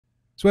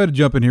So I had to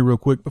jump in here real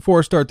quick before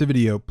I start the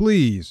video.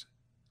 Please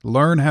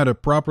learn how to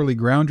properly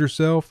ground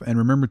yourself and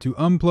remember to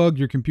unplug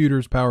your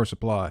computer's power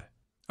supply.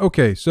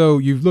 Okay, so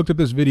you've looked up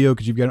this video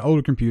because you've got an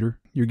older computer.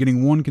 You're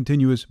getting one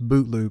continuous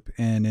boot loop,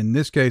 and in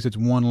this case, it's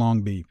one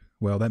long beep.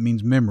 Well, that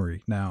means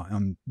memory. Now,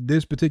 on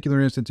this particular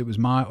instance, it was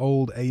my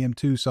old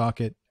AM2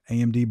 socket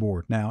AMD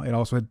board. Now, it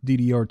also had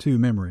DDR2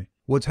 memory.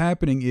 What's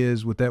happening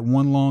is with that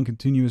one long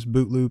continuous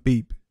boot loop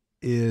beep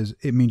is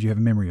it means you have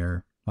a memory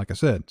error, like I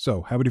said.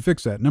 So how would you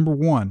fix that? Number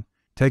one,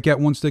 take out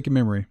one stick of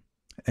memory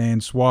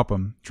and swap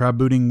them. Try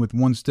booting with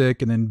one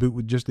stick and then boot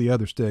with just the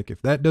other stick.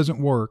 If that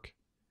doesn't work,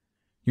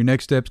 your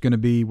next step's going to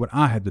be what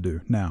I had to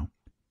do. Now,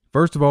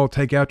 first of all,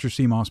 take out your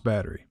CMOS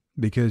battery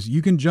because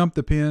you can jump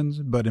the pins,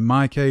 but in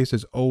my case,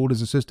 as old as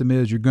the system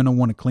is, you're going to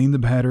want to clean the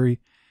battery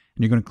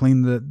and you're going to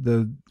clean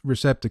the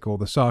receptacle,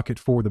 the socket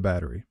for the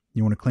battery.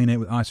 You want to clean it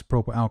with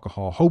isopropyl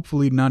alcohol,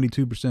 hopefully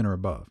 92% or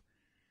above.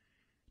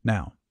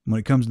 Now, when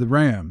it comes to the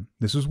RAM,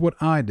 this is what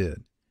I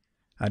did.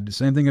 I did the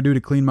same thing I do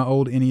to clean my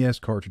old NES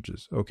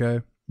cartridges,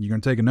 okay? You're going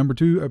to take a number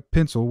 2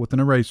 pencil with an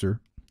eraser,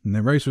 and the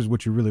eraser is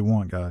what you really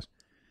want, guys.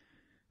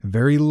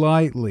 Very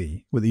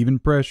lightly, with even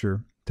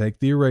pressure, take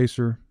the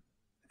eraser,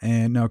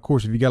 and now, of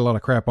course, if you got a lot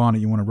of crap on it,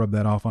 you want to rub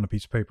that off on a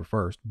piece of paper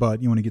first,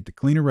 but you want to get the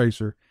clean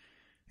eraser,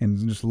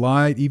 and just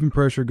light, even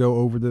pressure go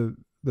over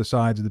the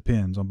sides of the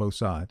pins on both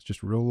sides,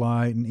 just real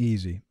light and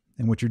easy.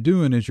 And what you're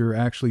doing is you're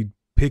actually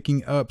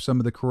picking up some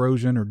of the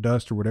corrosion or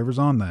dust or whatever's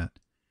on that.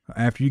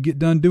 After you get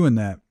done doing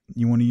that,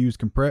 you want to use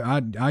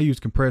I use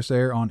compressed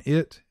air on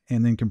it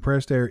and then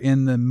compressed air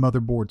in the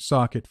motherboard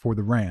socket for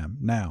the RAM.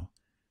 Now,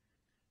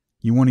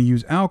 you want to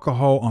use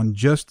alcohol on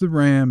just the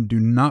RAM. Do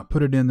not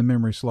put it in the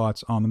memory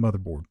slots on the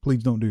motherboard.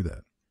 Please don't do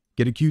that.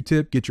 Get a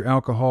Q-tip, get your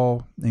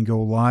alcohol, and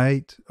go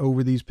light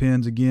over these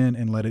pins again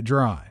and let it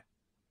dry.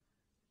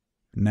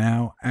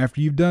 Now,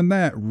 after you've done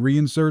that,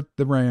 reinsert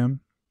the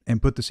RAM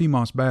and put the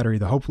CMOS battery,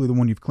 hopefully the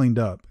one you've cleaned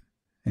up,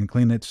 and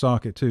clean that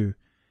socket too.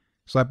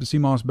 Slap the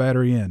CMOS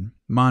battery in.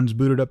 Mine's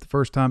booted up the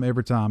first time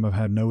every time. I've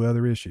had no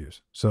other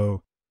issues.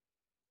 So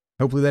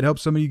hopefully that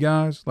helps some of you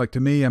guys. Like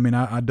to me, I mean,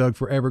 I dug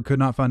forever, could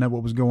not find out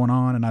what was going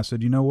on. And I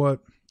said, you know what?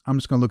 I'm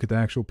just going to look at the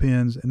actual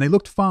pins. And they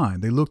looked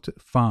fine. They looked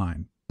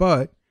fine.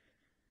 But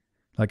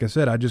like I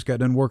said, I just got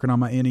done working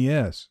on my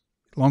NES.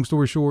 Long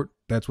story short,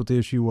 that's what the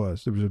issue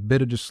was. There was a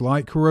bit of just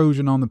slight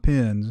corrosion on the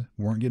pins.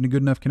 Weren't getting a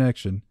good enough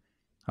connection.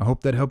 I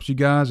hope that helps you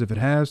guys. If it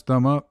has,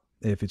 thumb up.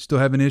 If it's still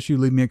having an issue,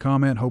 leave me a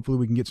comment. Hopefully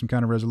we can get some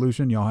kind of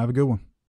resolution. Y'all have a good one.